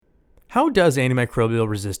How does antimicrobial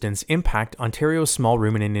resistance impact Ontario's small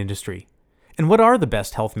ruminant industry? And what are the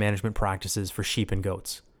best health management practices for sheep and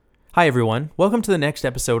goats? Hi everyone, welcome to the next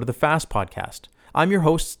episode of the FAAST podcast. I'm your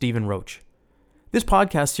host, Stephen Roach. This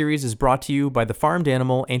podcast series is brought to you by the Farmed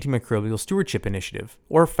Animal Antimicrobial Stewardship Initiative,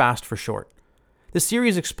 or FAAST for short. The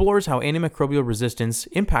series explores how antimicrobial resistance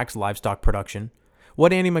impacts livestock production,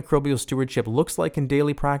 what antimicrobial stewardship looks like in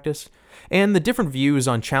daily practice, and the different views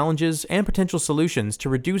on challenges and potential solutions to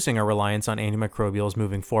reducing our reliance on antimicrobials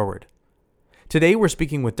moving forward. Today we're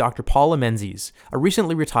speaking with Dr. Paula Menzies, a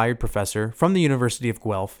recently retired professor from the University of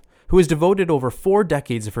Guelph, who has devoted over 4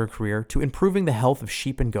 decades of her career to improving the health of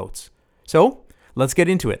sheep and goats. So, let's get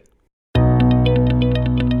into it.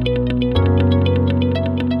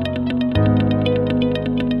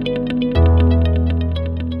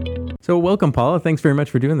 So welcome, Paula. Thanks very much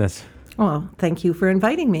for doing this. Well, thank you for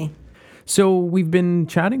inviting me. So we've been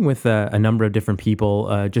chatting with a number of different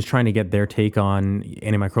people, just trying to get their take on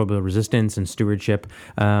antimicrobial resistance and stewardship.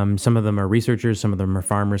 Some of them are researchers, some of them are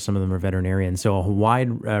farmers, some of them are veterinarians. So a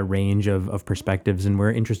wide range of perspectives, and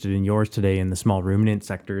we're interested in yours today in the small ruminant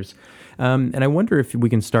sectors. And I wonder if we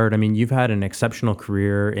can start. I mean, you've had an exceptional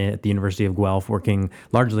career at the University of Guelph, working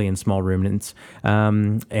largely in small ruminants,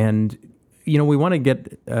 and you know, we want to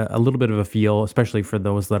get a little bit of a feel, especially for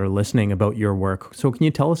those that are listening, about your work. So can you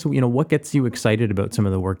tell us, what gets you excited about some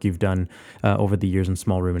of the work you've done over the years in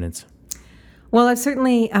small ruminants? Well, I've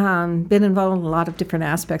certainly been involved in a lot of different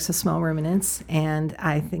aspects of small ruminants, and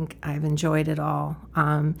I think I've enjoyed it all.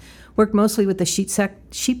 Worked mostly with the sheep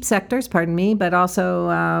sectors, but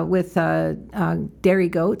also with dairy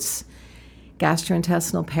goats,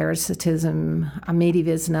 gastrointestinal parasitism,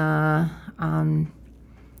 medevisna,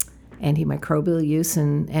 antimicrobial use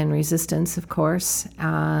and resistance, of course.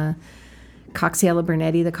 Coxiella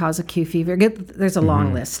burnetii, the cause of Q fever. There's a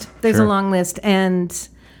long list. There's a long list. And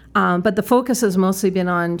but the focus has mostly been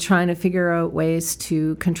on trying to figure out ways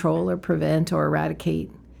to control or prevent or eradicate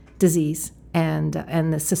disease and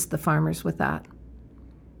assist the farmers with that.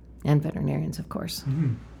 And veterinarians, of course.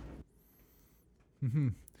 Mm-hmm. Mm-hmm.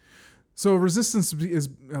 So resistance is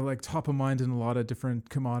like top of mind in a lot of different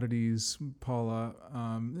commodities, Paula,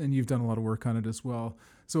 and you've done a lot of work on it as well.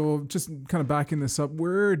 So just kind of backing this up,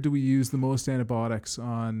 where do we use the most antibiotics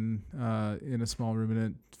on in a small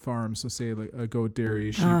ruminant farm? So say like a goat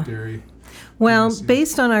dairy, sheep dairy. Well,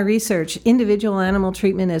 based on our research, individual animal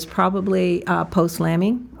treatment is probably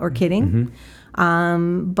post-lambing or kidding.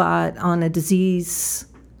 Mm-hmm. But on a disease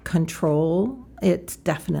control, it's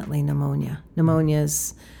definitely pneumonia.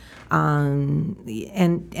 Pneumonia's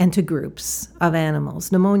and to groups of animals.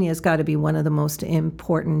 Pneumonia has got to be one of the most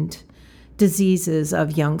important diseases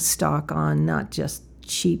of young stock on not just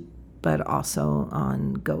sheep, but also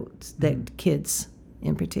on goats, kids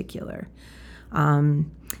in particular.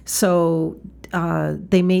 So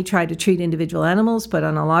they may try to treat individual animals, but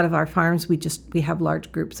on a lot of our farms, we have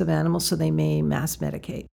large groups of animals, so they may mass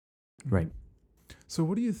medicate. Right. So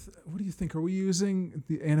what do you think? Are we using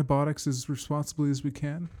the antibiotics as responsibly as we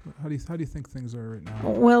can? How do you think things are right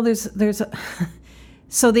now? Well,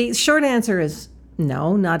 so the short answer is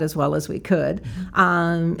no, not as well as we could.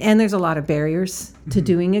 And there's a lot of barriers to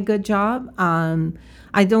doing a good job.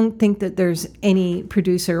 I don't think that there's any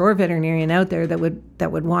producer or veterinarian out there that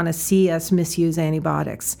would want to see us misuse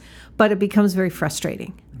antibiotics, but it becomes very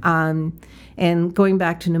frustrating. And going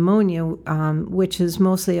back to pneumonia, which is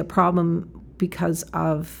mostly a problem because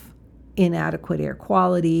of inadequate air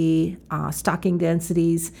quality, stocking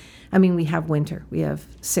densities. I mean, we have winter. We have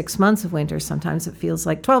 6 months of winter. Sometimes it feels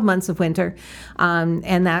like 12 months of winter.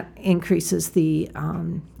 And that increases the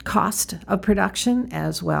cost of production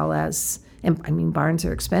as well as, barns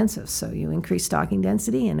are expensive. So you increase stocking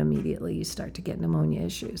density and immediately you start to get pneumonia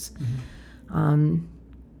issues. Mm-hmm.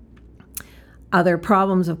 Other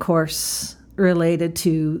problems, of course, related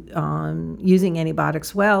to using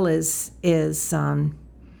antibiotics well is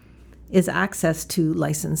access to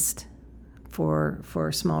licensed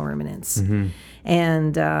for small ruminants. Mm-hmm.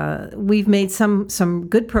 And we've made some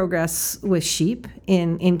good progress with sheep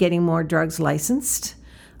in getting more drugs licensed,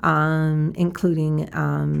 including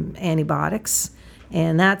antibiotics.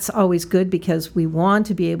 And that's always good because we want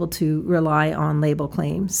to be able to rely on label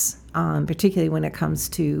claims, particularly when it comes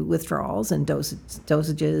to withdrawals and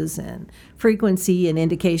dosages and frequency and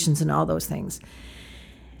indications and all those things.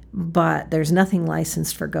 But there's nothing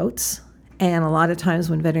licensed for goats. And a lot of times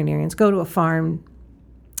when veterinarians go to a farm,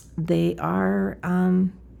 they are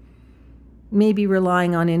maybe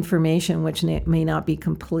relying on information which may not be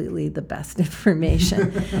completely the best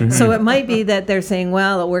information. Mm-hmm. So it might be that they're saying,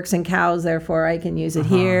 well, it works in cows, therefore I can use it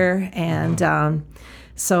here. And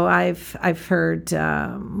So I've heard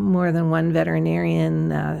more than one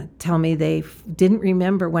veterinarian tell me they didn't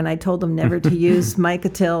remember when I told them never to use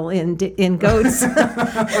Micatil in goats.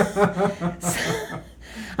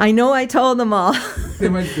 I know I told them all. They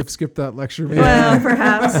might have skipped that lecture. Maybe. Well,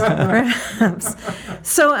 perhaps.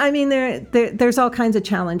 So, I mean, there's all kinds of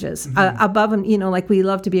challenges. Above them, like we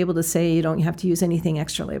love to be able to say you don't have to use anything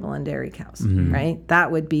extra label on dairy cows, right?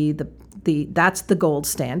 That would be that's the gold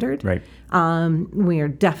standard. Right. We are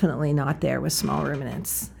definitely not there with small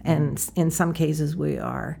ruminants. And in some cases, we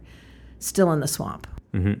are still in the swamp.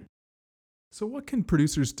 Mm-hmm. So what can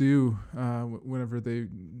producers do whenever they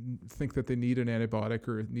think that they need an antibiotic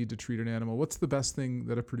or need to treat an animal? What's the best thing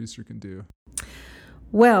that a producer can do?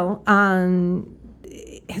 Well,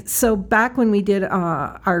 so back when we did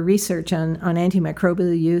our research on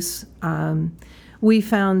antimicrobial use, we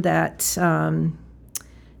found that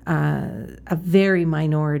a very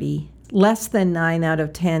minority, less than 1 out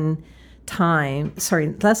of 10 times,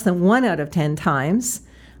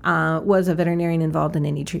 was a veterinarian involved in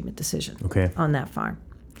any treatment decision on that farm.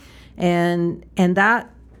 And that,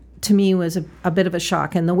 to me, was a bit of a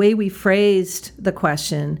shock. And the way we phrased the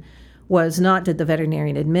question was not did the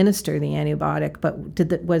veterinarian administer the antibiotic, but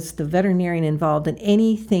was the veterinarian involved in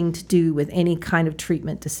anything to do with any kind of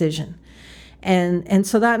treatment decision. And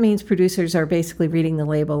so that means producers are basically reading the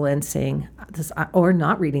label and saying this, or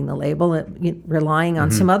not reading the label, relying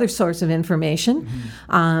on some other source of information,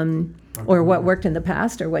 or what worked in the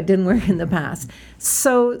past or what didn't work in the past.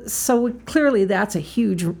 So clearly that's a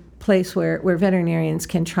huge place where veterinarians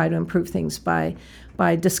can try to improve things by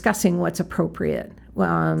discussing what's appropriate,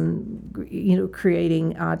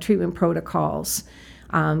 creating treatment protocols.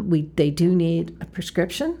 They do need a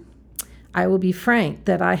prescription. I will be frank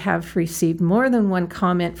that I have received more than one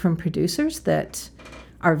comment from producers that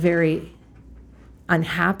are very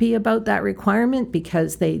unhappy about that requirement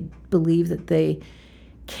because they believe that they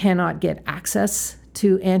cannot get access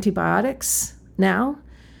to antibiotics now.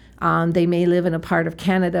 They may live in a part of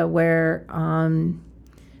Canada where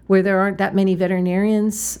there aren't that many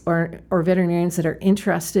veterinarians or veterinarians that are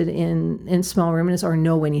interested in small ruminants or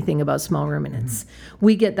know anything about small ruminants.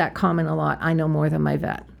 We get that comment a lot. I know more than my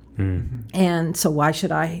vet. And so why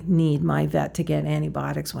should I need my vet to get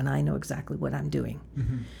antibiotics when I know exactly what I'm doing?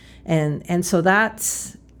 And so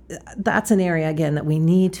that's an area, again, that we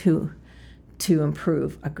need to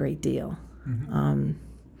improve a great deal.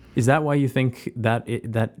 Is that why you think that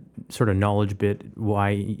that sort of knowledge bit,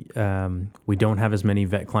 why we don't have as many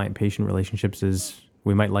vet-client-patient relationships as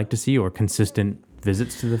we might like to see, or consistent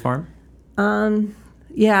visits to the farm?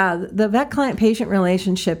 Yeah, the vet-client-patient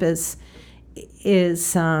relationship is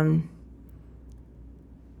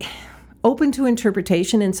open to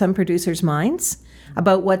interpretation in some producers' minds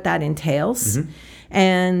about what that entails,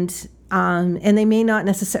 and they may not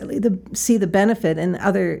necessarily see the benefit in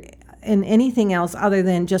anything else other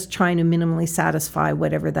than just trying to minimally satisfy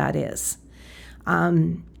whatever that is.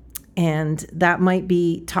 And that might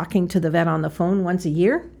be talking to the vet on the phone once a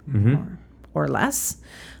year or less.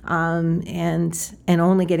 And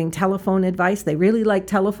only getting telephone advice. They really like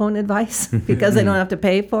telephone advice because they don't have to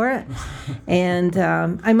pay for it. And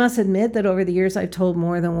I must admit that over the years I've told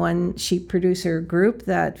more than one sheep producer group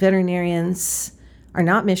that veterinarians are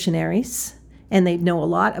not missionaries and they know a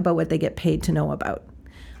lot about what they get paid to know about.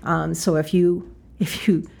 So if you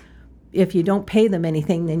don't pay them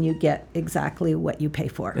anything, then you get exactly what you pay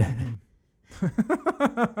for.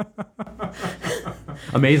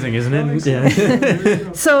 Amazing, isn't it?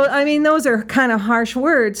 Yeah. So I mean, those are kind of harsh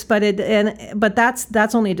words, but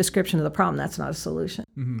that's only a description of the problem. That's not a solution.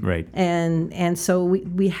 Right. And so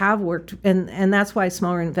we have worked, and that's why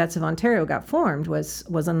Small Ruminant Vets of Ontario got formed was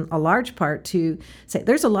in a large part to say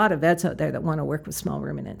there's a lot of vets out there that want to work with small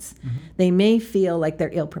ruminants. They may feel like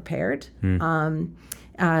they're ill prepared.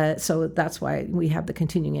 So that's why we have the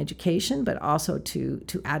continuing education, but also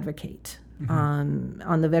to advocate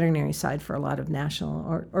on the veterinary side for a lot of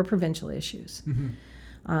national or provincial issues.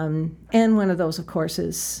 And one of those, of course,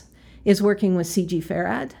 is working with CG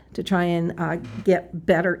FAAST to try and get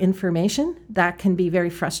better information. That can be very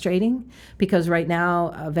frustrating because right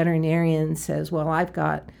now a veterinarian says, well, I've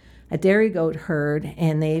got a dairy goat herd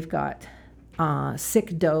and they've got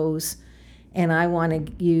sick does and I want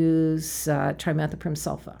to use trimethoprim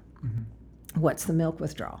sulfa. What's the milk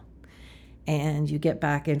withdrawal? And you get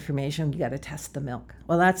back information. You got to test the milk.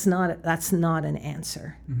 Well, that's not an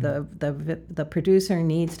answer. The producer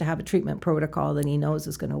needs to have a treatment protocol that he knows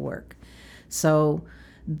is going to work. So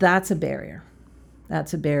that's a barrier.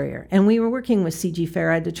 And we were working with CG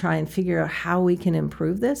FAAST to try and figure out how we can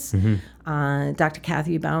improve this. Dr.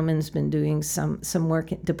 Kathy Bauman's been doing some work,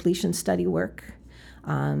 depletion study work.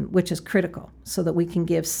 which is critical so that we can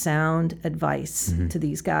give sound advice to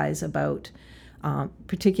these guys about,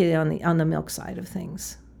 particularly on the milk side of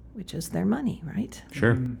things, which is their money, right?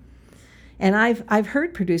 Sure. And I've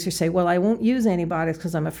heard producers say, well, I won't use antibiotics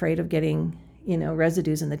because I'm afraid of getting,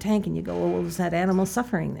 residues in the tank. And you go, well, is that animal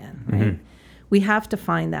suffering then, right? We have to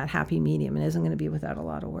find that happy medium. It isn't going to be without a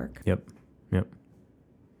lot of work. Yep.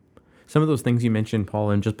 Some of those things you mentioned, Paul,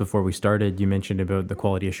 and just before we started, you mentioned about the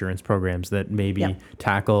quality assurance programs that maybe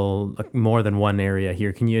tackle more than one area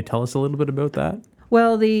here. Can you tell us a little bit about that?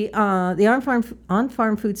 Well, the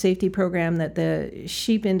on-farm food safety program that the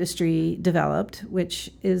sheep industry developed,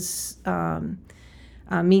 which is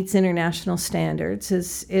meets international standards,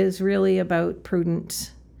 is really about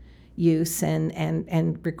prudent use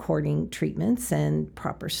and recording treatments and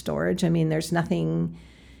proper storage. I mean, there's nothing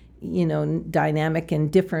dynamic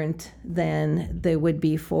and different than there would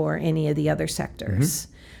be for any of the other sectors.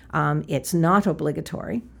 It's not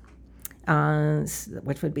obligatory,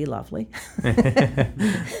 which would be lovely.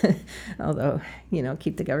 Although,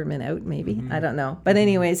 keep the government out, maybe. I don't know. But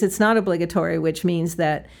anyways, it's not obligatory, which means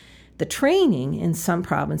that the training in some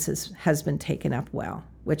provinces has been taken up well,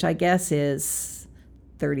 which I guess is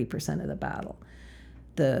 30% of the battle.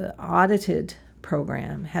 The audited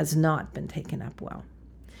program has not been taken up well.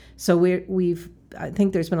 So I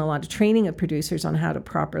think there's been a lot of training of producers on how to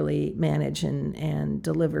properly manage and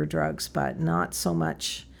deliver drugs, but not so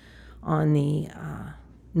much on the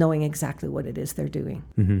knowing exactly what it is they're doing.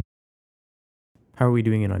 How are we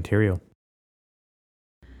doing in Ontario?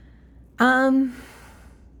 Or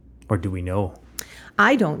do we know?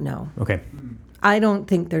 I don't know. Okay. I don't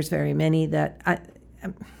think there's very many that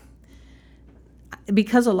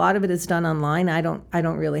because a lot of it is done online. I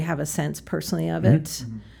don't really have a sense personally of it.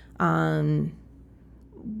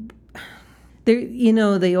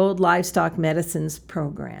 There, the old livestock medicines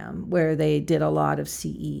program where they did a lot of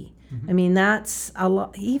CE. I mean, that's a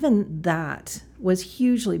lot. Even that was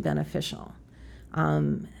hugely beneficial.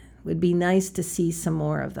 Would be nice to see some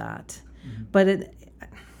more of that, but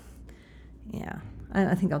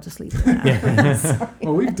I think I'll just leave it at that.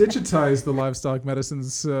 Well, we've digitized the livestock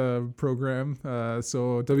medicines program.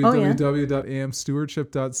 So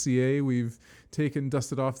www.amstewardship.ca. We've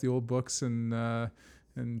dusted off the old books and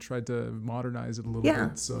tried to modernize it a little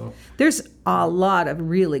bit. So there's a lot of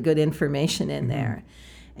really good information in there.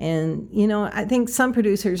 And, I think some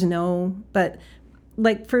producers know, but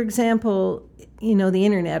like, for example, the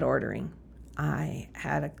internet ordering. I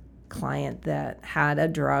had a client that had a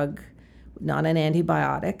drug, not an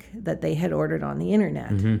antibiotic, that they had ordered on the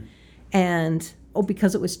internet. And,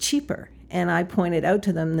 because it was cheaper. And I pointed out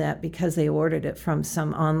to them that because they ordered it from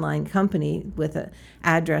some online company with an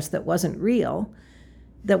address that wasn't real,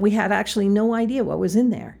 that we had actually no idea what was in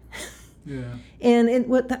there. Yeah. And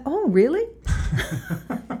oh, really?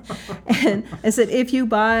 And I said, if you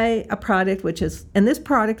buy a product and this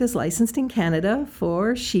product is licensed in Canada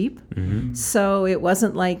for sheep, so it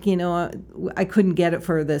wasn't like, I couldn't get it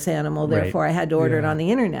for this animal, therefore I had to order it on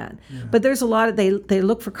the internet. Yeah. But there's a lot of, they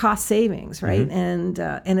look for cost savings, right? And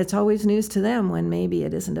it's always news to them when maybe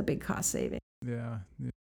it isn't a big cost saving. Yeah.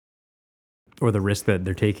 Or the risk that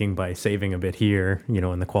they're taking by saving a bit here,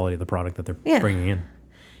 in the quality of the product that they're bringing in.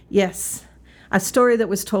 Yes. A story that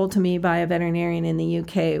was told to me by a veterinarian in the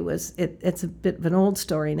UK was, it's a bit of an old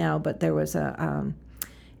story now, but there was an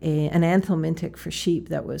anthelmintic for sheep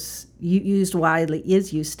that was used widly,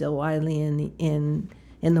 is used still widely in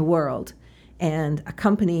the world. And a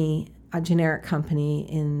generic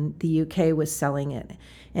company in the UK was selling it.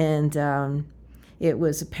 And it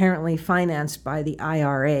was apparently financed by the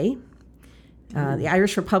IRA, the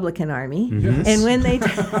Irish Republican Army. Yes. And when they,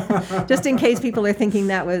 just in case people are thinking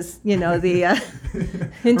that was, the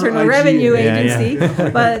Internal Revenue Agency,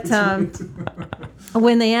 but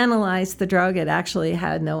when they analyzed the drug, it actually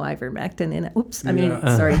had no ivermectin in it.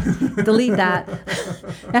 Sorry, delete that.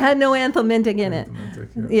 It had no anthelmintic in it.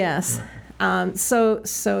 Yes. So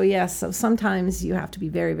sometimes you have to be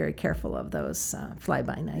very, very careful of those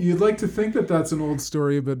fly-by-night. You'd like to think that that's an old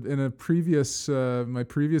story, but in my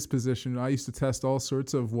previous position, I used to test all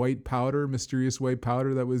sorts of white powder, mysterious white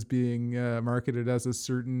powder that was being marketed as a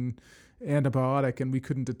certain antibiotic, and we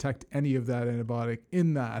couldn't detect any of that antibiotic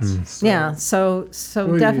in that. So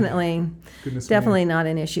definitely not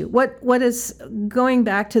an issue. What is, going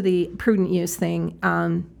back to the prudent use thing,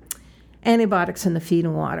 antibiotics in the feed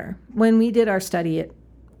and water. When we did our study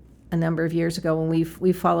a number of years ago, when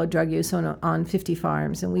we followed drug use on 50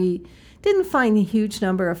 farms, and we didn't find a huge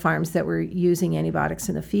number of farms that were using antibiotics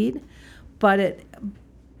in the feed, but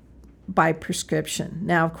by prescription.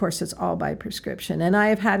 Now, of course, it's all by prescription. And I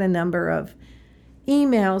have had a number of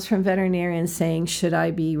emails from veterinarians saying, should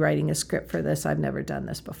I be writing a script for this? I've never done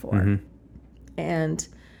this before. And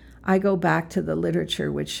I go back to the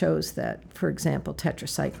literature, which shows that, for example,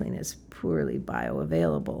 tetracycline is poorly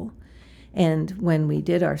bioavailable. And when we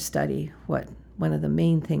did our study, one of the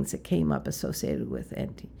main things that came up associated with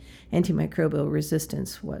antimicrobial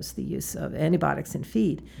resistance was the use of antibiotics in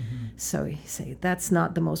feed. So you say that's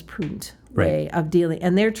not the most prudent way of dealing.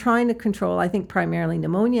 And they're trying to control, I think, primarily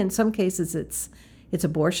pneumonia. In some cases, it's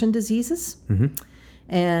abortion diseases,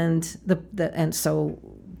 and and so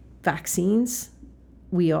vaccines.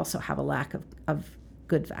 We also have a lack of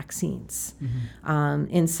good vaccines.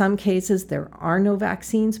 In some cases, there are no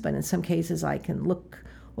vaccines, but in some cases, I can look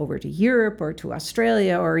over to Europe or to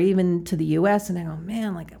Australia or even to the U.S. and I go,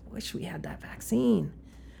 man, like I wish we had that vaccine.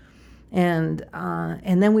 And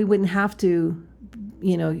then we wouldn't have to,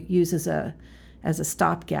 use as a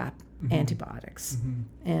stopgap antibiotics.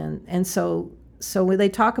 And so when they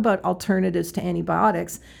talk about alternatives to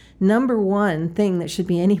antibiotics, number one thing that should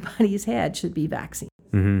be in anybody's head should be vaccine.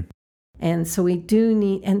 And so we do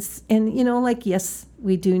need, yes,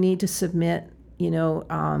 we do need to submit,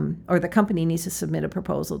 or the company needs to submit a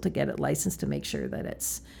proposal to get it licensed to make sure that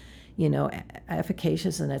it's,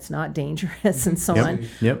 efficacious and it's not dangerous and so on.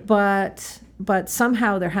 But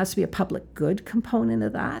somehow there has to be a public good component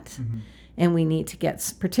of that. And we need to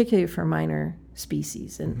get, particularly for minor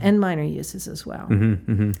species and minor uses as well.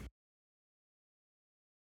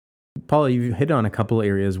 Paula, you hit on a couple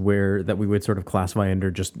areas that we would sort of classify under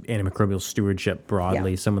just antimicrobial stewardship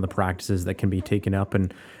broadly, some of the practices that can be taken up.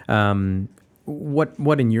 And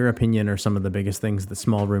what, in your opinion, are some of the biggest things that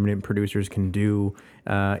small ruminant producers can do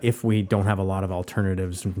if we don't have a lot of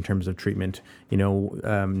alternatives in terms of treatment?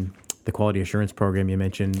 The quality assurance program you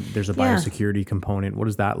mentioned, there's a biosecurity component. What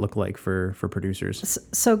does that look like for producers?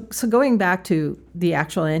 So going back to the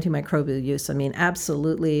actual antimicrobial use, I mean,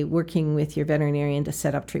 absolutely working with your veterinarian to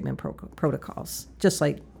set up treatment protocols, just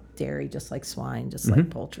like dairy, just like swine, just like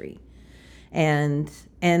poultry. And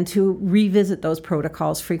to revisit those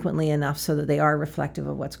protocols frequently enough so that they are reflective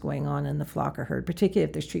of what's going on in the flock or herd, particularly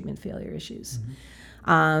if there's treatment failure issues.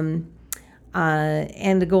 And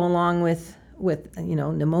to go along with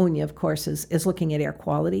pneumonia, of course, is looking at air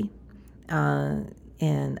quality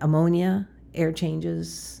and ammonia, air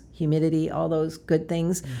changes, humidity, all those good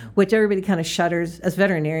things, which everybody kind of shudders. As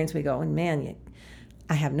veterinarians, we go, man,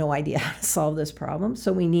 I have no idea how to solve this problem.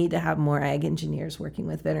 So we need to have more ag engineers working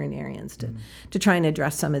with veterinarians to try and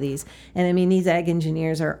address some of these. And I mean, these ag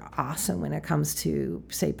engineers are awesome when it comes to,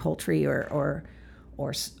 say, poultry or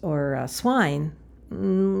swine. A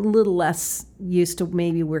little less used to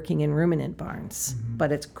maybe working in ruminant barns, but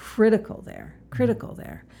it's critical there.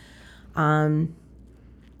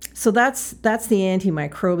 So that's the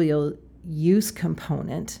antimicrobial use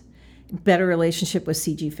component. Better relationship with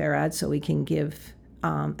CG FAAST so we can give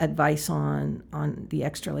advice on the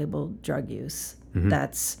extra label drug use.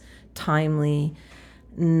 That's timely,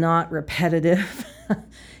 not repetitive,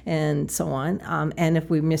 and so on. And if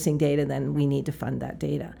we're missing data, then we need to fund that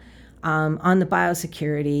data. On the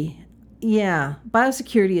biosecurity,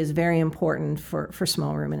 biosecurity is very important for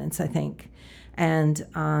small ruminants, I think. And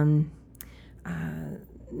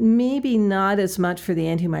maybe not as much for the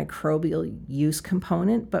antimicrobial use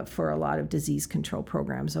component, but for a lot of disease control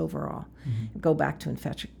programs overall. Go back to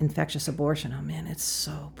infectious abortion. Oh, man, it's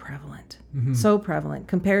so prevalent. So prevalent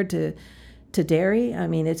compared to dairy. I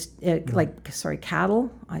mean,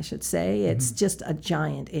 cattle, I should say. It's just a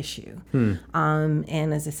giant issue.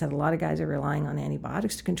 And as I said, a lot of guys are relying on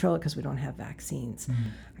antibiotics to control it because we don't have vaccines.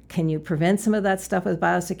 Can you prevent some of that stuff with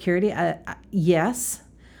biosecurity? Yes.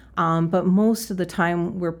 But most of the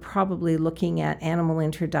time, we're probably looking at animal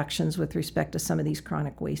introductions with respect to some of these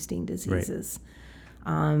chronic wasting diseases.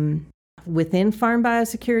 Within farm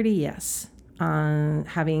biosecurity, yes.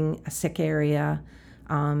 Having a sick area,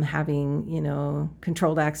 having,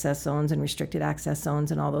 controlled access zones and restricted access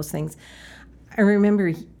zones and all those things. I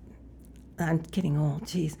remember, I'm getting old,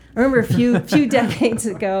 geez. I remember a few decades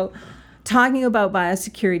ago talking about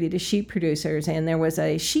biosecurity to sheep producers, and there was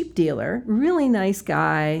a sheep dealer, really nice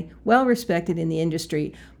guy, well-respected in the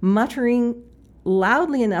industry, muttering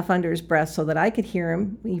loudly enough under his breath so that I could hear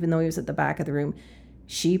him, even though he was at the back of the room,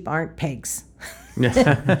 "Sheep aren't pigs."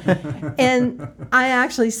 And I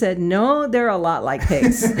actually said, no, they're a lot like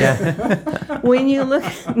pigs. When you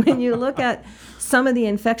look at some of the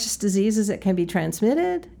infectious diseases that can be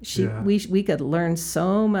transmitted, we could learn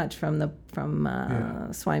so much from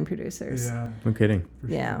swine producers. No kidding.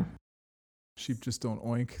 Yeah. Sheep just don't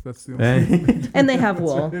oink. That's the only And they have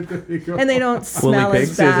wool. There you go. And they don't smell as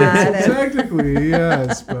pigs, bad. And- Technically,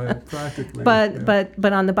 yes, but practically. But yeah.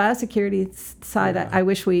 but on the biosecurity side, Yeah. I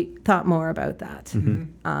wish we thought more about that,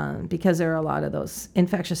 Mm-hmm. because there are a lot of those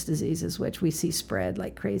infectious diseases which we see spread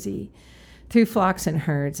like crazy through flocks and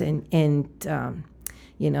herds. And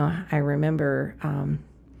I remember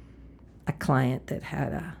a client that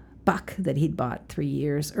had a buck that he'd bought 3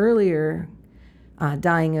 years earlier,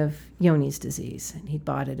 dying of Johne's disease, and he'd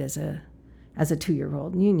bought it as a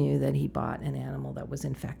 2-year-old, and you knew that he bought an animal that was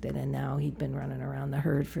infected, and now he'd been running around the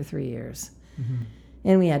herd for 3 years.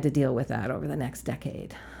 And we had to deal with that over the next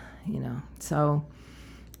decade, so,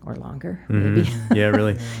 or longer, maybe. Yeah,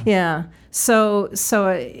 really. Yeah. So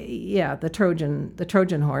the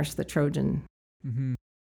Trojan horse, the Trojan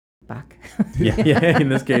buck. Yeah, in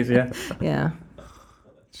this case, yeah. Yeah.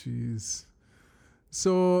 Jeez.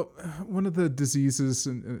 So one of the diseases,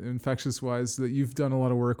 infectious-wise, that you've done a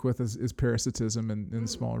lot of work with is parasitism in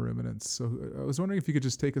small ruminants. So I was wondering if you could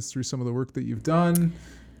just take us through some of the work that you've done.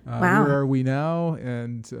 Wow. Where are we now,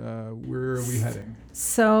 and where are we heading?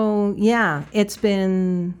 So, yeah, it's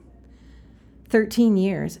been 13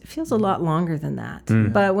 years. It feels a lot longer than that.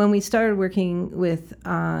 But when we started working with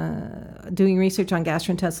doing research on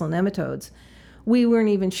gastrointestinal nematodes, we weren't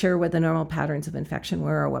even sure what the normal patterns of infection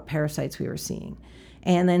were or what parasites we were seeing.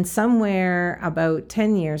 And then somewhere about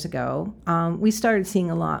 10 years ago, we started seeing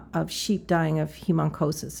a lot of sheep dying of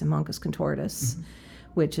hemoncosis, Hemoncus contortus,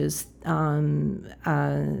 which is lives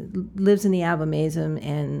in the abomasum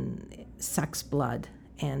and sucks blood.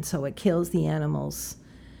 And so it kills the animals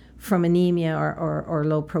from anemia or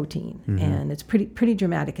low protein. And it's pretty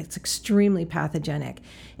dramatic. It's extremely pathogenic.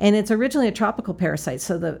 And it's originally a tropical parasite,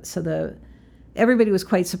 so everybody was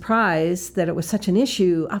quite surprised that it was such an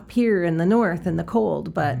issue up here in the north in the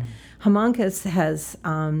cold. But Hemoncus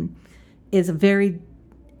is a very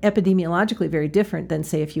epidemiologically very different than,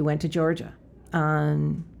 say, if you went to Georgia,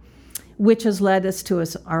 which has led us to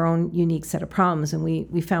our own unique set of problems. And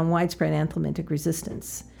we found widespread anthelmintic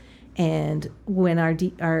resistance. And when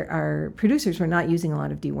our producers were not using a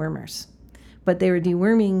lot of dewormers, but they were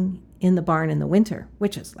deworming in the barn in the winter,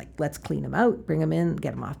 which is like, let's clean them out, bring them in,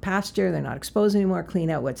 get them off pasture, they're not exposed anymore, clean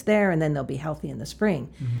out what's there, and then they'll be healthy in the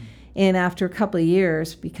spring. And after a couple of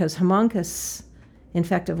years, because Hemoncus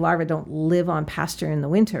infective larvae don't live on pasture in the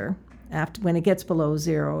winter, when it gets below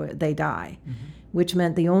 0, they die, which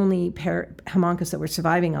meant the only Hemoncus that were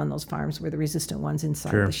surviving on those farms were the resistant ones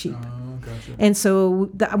inside the sheep. Oh, gotcha. And so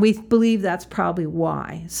we believe that's probably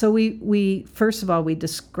why. So we first of all, we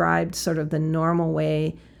described sort of the normal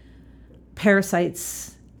way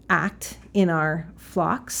parasites act in our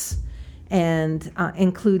flocks, and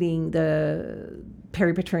including the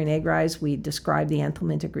peripateurian egg rise. We described the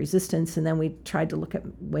anthelmintic resistance, and then we tried to look at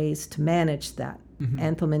ways to manage that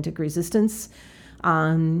anthelmintic resistance.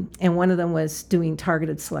 And one of them was doing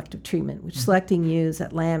targeted selective treatment, which selecting ewes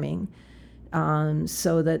at lambing,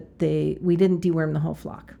 so that we didn't deworm the whole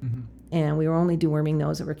flock, and we were only deworming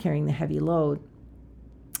those that were carrying the heavy load.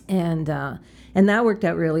 And that worked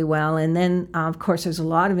out really well. And then, of course, there's a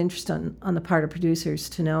lot of interest on the part of producers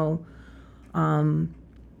to know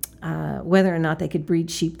whether or not they could breed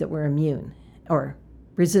sheep that were immune or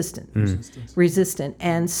resistant.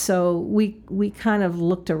 And so we kind of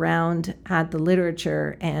looked around at the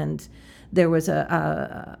literature, and there was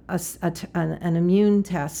an immune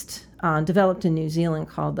test developed in New Zealand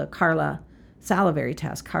called the CARLA salivary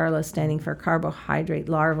test, CARLA standing for carbohydrate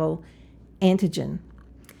larval antigen,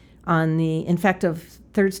 on the infective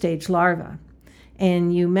third stage larva.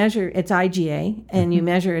 And you measure, it's IgA, and you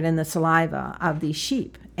measure it in the saliva of these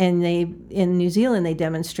sheep. And in New Zealand, they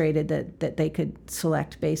demonstrated that they could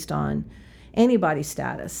select based on antibody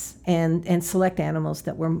status and select animals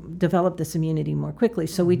that developed this immunity more quickly.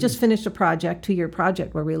 So we just finished a 2-year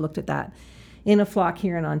project where we looked at that in a flock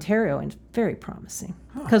here in Ontario, and it's very promising.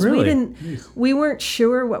 Because we weren't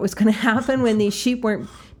sure what was going to happen when these sheep weren't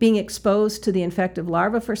being exposed to the infective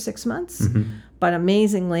larva for 6 months. But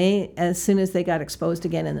amazingly, as soon as they got exposed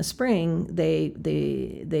again in the spring,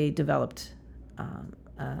 they developed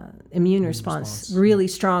immune response, really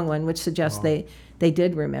strong one, which suggests they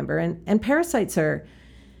did remember. And parasites are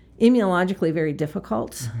immunologically very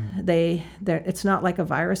difficult. It's not like a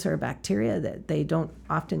virus or a bacteria, that they don't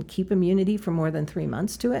often keep immunity for more than 3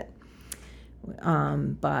 months to it.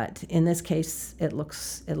 But in this case, it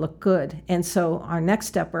looked good. And so our next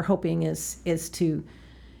step, we're hoping, is to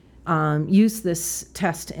use this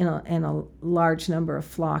test in a large number of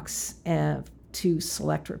flocks to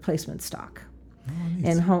select replacement stock,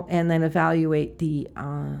 and then evaluate the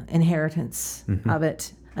inheritance of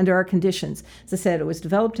it under our conditions. As I said, it was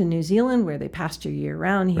developed in New Zealand where they pasture year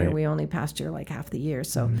round. Here Right. we only pasture like half the year.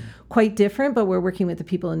 So quite different, but we're working with the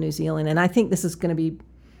people in New Zealand. And I think this is going to be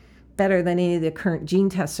better than any of the current gene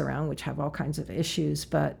tests around, which have all kinds of issues.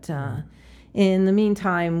 But in the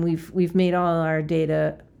meantime, we've made all our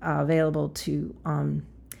data available to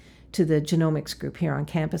the genomics group here on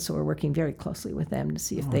campus. So we're working very closely with them to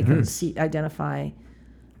see if they can identify.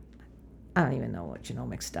 I don't even know what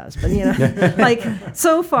genomics does, but like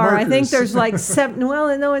so far, I think there's like 7.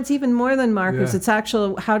 Well, no, it's even more than markers. Yeah. It's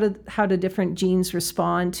actual how do different genes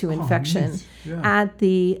respond to infection neat. Yeah. at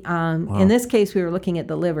the. In this case, we were looking at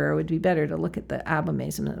the liver. It would be better to look at the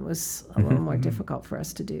abomasum. It was a little more difficult for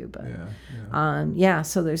us to do, but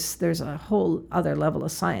So there's a whole other level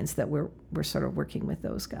of science that we're sort of working with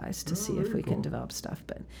those guys to see if we can develop stuff,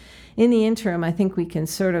 but. In the interim, I think we can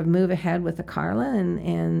sort of move ahead with the Carla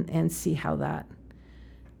and see how that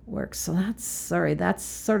works. So that's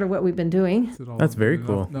sort of what we've been doing. That's very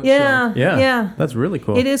cool. Yeah. That's really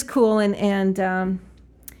cool. It is cool, and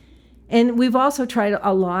we've also tried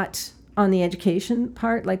a lot on the education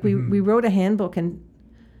part. Like we wrote a handbook in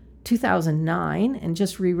 2009 and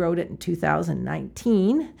just rewrote it in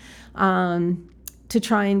 2019 to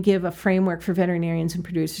try and give a framework for veterinarians and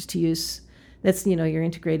producers to use. That's, your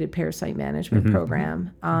integrated parasite management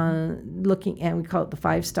program. Looking, and we call it the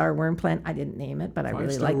 5-star worm plan. I didn't name it, but I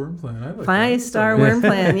really like worm plan. I like 5-star worm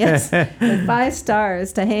plan. Yes, with 5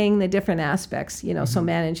 stars to hang the different aspects. So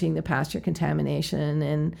managing the pasture contamination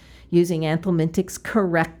and using anthelmintics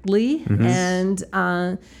correctly, and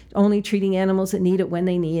only treating animals that need it when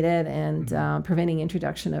they need it, and preventing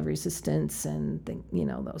introduction of resistance and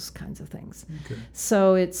those kinds of things. Okay.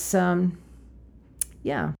 So it's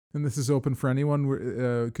yeah. And this is open for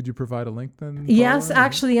anyone. Could you provide a link then? Paula? Yes,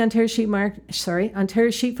 actually, Ontario Sheep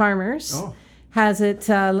Farmers has it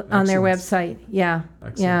on their website. Yeah,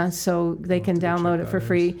 yeah. So they can download it for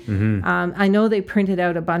free. I know they printed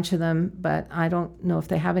out a bunch of them, but I don't know if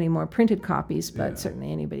they have any more printed copies. But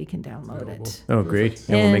certainly anybody can download it. Oh, great!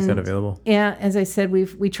 Yeah, we'll make that available. Yeah, as I said,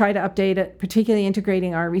 we try to update it, particularly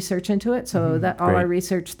integrating our research into it, so that all our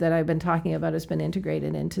research that I've been talking about has been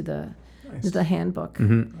integrated into the handbook.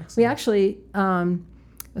 We actually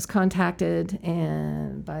was contacted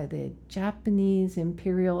by the Japanese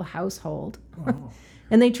Imperial Household,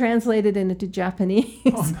 and they translated it into Japanese.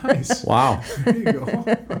 Oh, nice! Wow. There you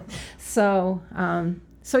go. So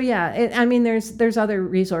yeah, there's other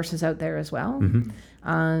resources out there as well,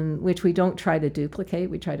 which we don't try to duplicate.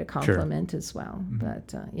 We try to complement as well.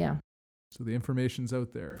 But yeah. So the information's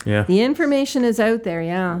out there. Yeah. The information is out there.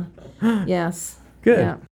 Yeah. Yes. Good.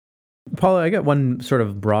 Yeah. Paula, I got one sort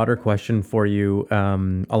of broader question for you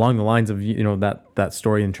along the lines of that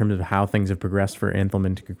story in terms of how things have progressed for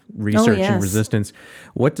anthelmintic research and resistance.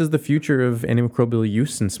 What does the future of antimicrobial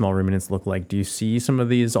use in small ruminants look like? Do you see some of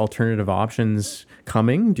these alternative options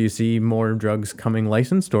coming? Do you see more drugs coming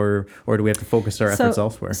licensed, or do we have to focus our efforts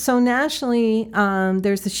elsewhere? So nationally,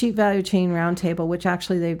 there's the Sheep Value Chain Roundtable, which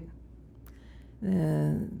actually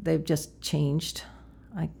they've just changed,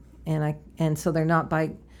 and so they're not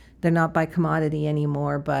by commodity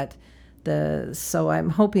anymore, but so I'm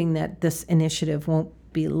hoping that this initiative won't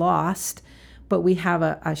be lost, but we have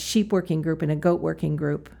a sheep working group and a goat working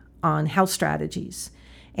group on health strategies.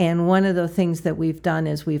 And one of the things that we've done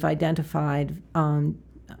is we've identified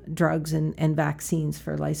drugs and vaccines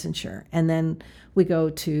for licensure. And then we go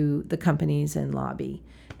to the companies and lobby.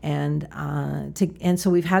 And so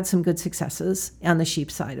we've had some good successes on the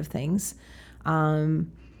sheep side of things.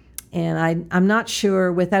 And I'm not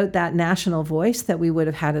sure without that national voice that we would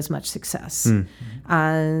have had as much success.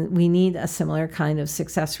 We need a similar kind of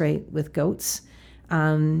success rate with goats.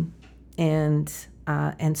 And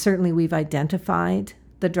certainly we've identified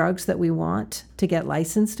the drugs that we want to get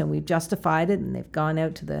licensed, and we've justified it, and they've gone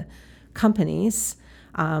out to the companies.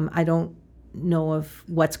 I don't know of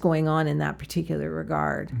what's going on in that particular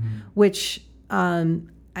regard, which...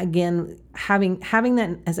 again, having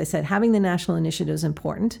that, as I said, having the national initiative is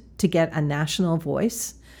important to get a national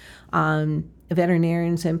voice.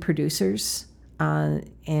 Veterinarians and producers,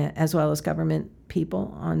 as well as government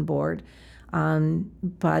people on board.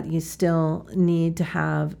 But you still need to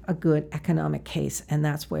have a good economic case, and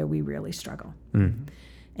that's where we really struggle.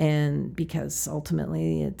 And because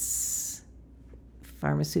ultimately it's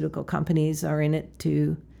pharmaceutical companies are in it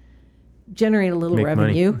to generate a little make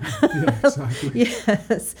revenue. Yeah, exactly.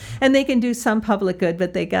 Yes. And they can do some public good,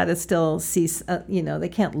 but they got to still see, they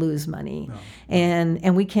can't lose money. No.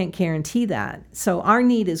 And we can't guarantee that. So our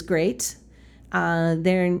need is great.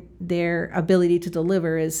 Their ability to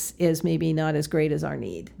deliver is maybe not as great as our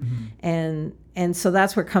need. And so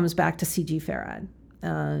that's where it comes back to CG Farad.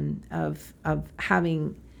 of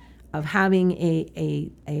having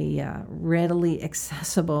a readily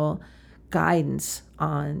accessible guidance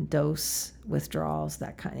on dose withdrawals,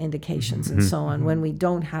 that kind of indications, and so on. When we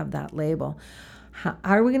don't have that label, how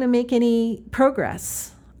are we going to make any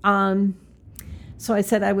progress? So I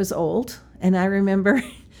said I was old, and I remember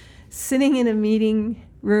sitting in a meeting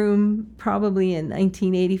room probably in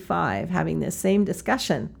 1985 having this same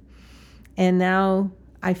discussion, and now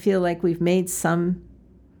I feel like we've made some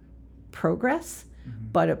progress,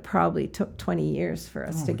 but it probably took 20 years for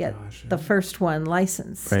us to get the first one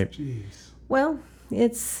licensed. Right. Jeez. Well,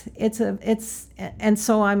 and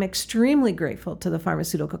so I'm extremely grateful to the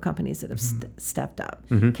pharmaceutical companies that have stepped up.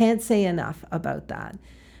 Can't say enough about that.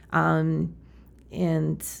 And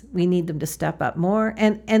we need them to step up more.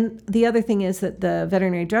 And the other thing is that the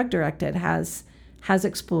Veterinary Drug Directorate has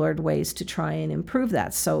explored ways to try and improve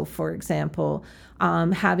that. So, for example,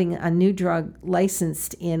 having a new drug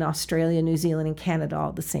licensed in Australia, New Zealand, and Canada all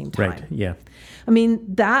at the same time. Right. Yeah. I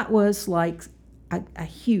mean, that was like a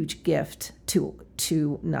huge gift to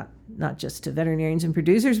not just to veterinarians and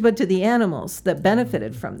producers, but to the animals that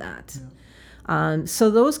benefited from that.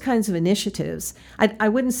 So those kinds of initiatives, I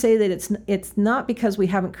wouldn't say that it's not because we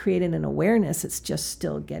haven't created an awareness. It's just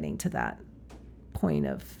still getting to that point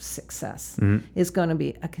of success is going to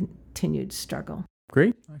be a continued struggle.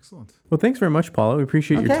 Great. Excellent. Well, thanks very much, Paula. We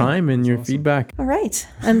appreciate your time and your feedback. All right.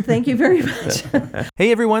 And thank you very much.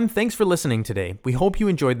 Hey, everyone. Thanks for listening today. We hope you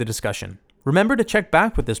enjoyed the discussion. Remember to check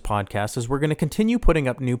back with this podcast, as we're going to continue putting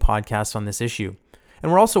up new podcasts on this issue.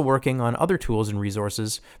 And we're also working on other tools and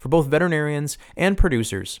resources for both veterinarians and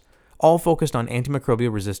producers, all focused on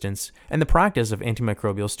antimicrobial resistance and the practice of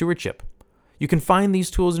antimicrobial stewardship. You can find these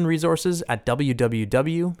tools and resources at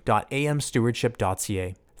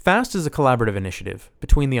www.amstewardship.ca. FAAST is a collaborative initiative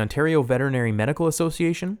between the Ontario Veterinary Medical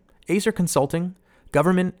Association, Acer Consulting,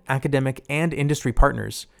 government, academic, and industry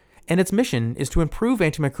partners, and its mission is to improve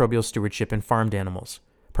antimicrobial stewardship in farmed animals,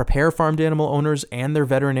 prepare farmed animal owners and their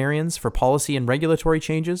veterinarians for policy and regulatory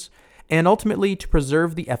changes, and ultimately to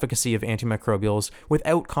preserve the efficacy of antimicrobials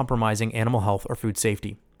without compromising animal health or food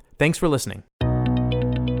safety. Thanks for listening.